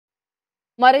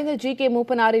மறைந்த ஜி.கே.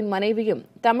 மூப்பனாரின் மனைவியும்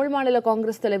தமிழ் மாநில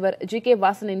காங்கிரஸ் தலைவர் ஜி.கே.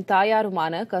 வாசனின்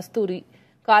தாயாருமான கஸ்தூரி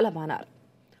காலமானார்.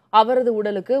 அவரது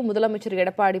உடலுக்கு முதலமைச்சர்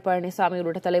எடப்பாடி பழனிசாமி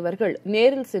உள்ளிட்ட தலைவர்கள்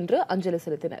நேரில் சென்று அஞ்சலி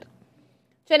செலுத்தினர்.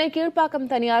 சென்னை கீழ்ப்பாக்கம்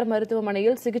தனியார்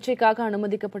மருத்துவமனையில் சிகிச்சைக்காக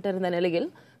அனுமதிக்கப்பட்டிருந்த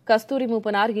நிலையில் கஸ்தூரி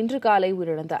மூப்பனார் இன்று காலை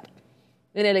உயிரிழந்தார்.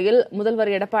 இந்நிலையில் முதல்வர்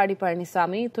எடப்பாடி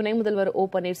பழனிசாமி, துணை முதல்வர் ஓ.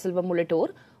 பன்னீர்செல்வம்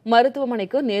உள்ளிட்டோர்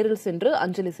மருத்துவமனைக்கு நேரில் சென்று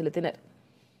அஞ்சலி செலுத்தினர்.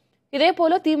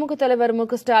 இதேபோல திமுக தலைவர் மு.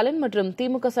 ஸ்டாலின் மற்றும்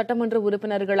திமுக சட்டமன்ற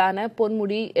உறுப்பினர்களான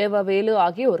பொன்முடி, ஏவ. வேலு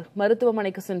ஆகியோர்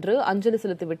மருத்துவமனைக்கு சென்று அஞ்சலி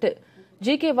செலுத்திவிட்டு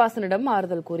ஜி.கே. வாசனிடம்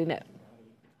ஆறுதல் கூறினர்.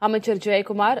 அமைச்சர்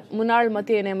ஜெயக்குமார், முன்னாள்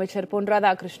மத்திய இணையமைச்சர் பொன்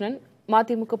ராதாகிருஷ்ணன்,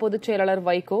 மதிமுக பொதுச் செயலாளர்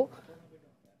வைகோ,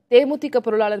 தேமுதிக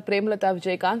பொருளாளர் பிரேமலதா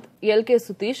விஜயகாந்த், எல்.கே.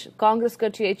 சுதீஷ், காங்கிரஸ்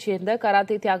கட்சியைச் சேர்ந்த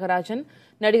கராத்தே தியாகராஜன்,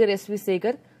 நடிகர் எஸ்.வி.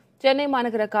 சேகர், சென்னை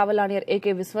மாநகர காவல் ஆணையர்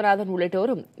ஏ.கே. விஸ்வநாதன்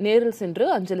உள்ளிட்டோரும் நேரில்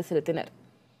சென்று அஞ்சலி செலுத்தினர்.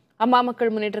 அம்மா மக்கள்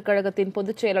முன்னேற்றக் கழகத்தின்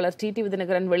பொதுச் செயலாளர் டி.டி.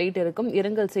 விதிநகரன் வெளியிட்டிருக்கும்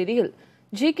இரங்கல் செய்தியில்,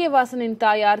 ஜி.கே. வாசனின்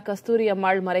தாயார் கஸ்தூரி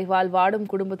அம்மாள் மறைவால் வாடும்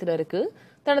குடும்பத்தினருக்கு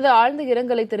தனது ஆழ்ந்த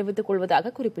இரங்கலை தெரிவித்துக்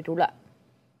கொள்வதாக குறிப்பிட்டுள்ளார்.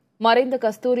 மறைந்த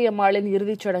கஸ்தூரி அம்மாளின்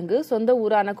இறுதிச் சடங்கு சொந்த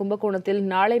ஊரான கும்பகோணத்தில்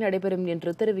நாளை நடைபெறும்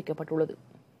என்று தெரிவிக்கப்பட்டுள்ளது.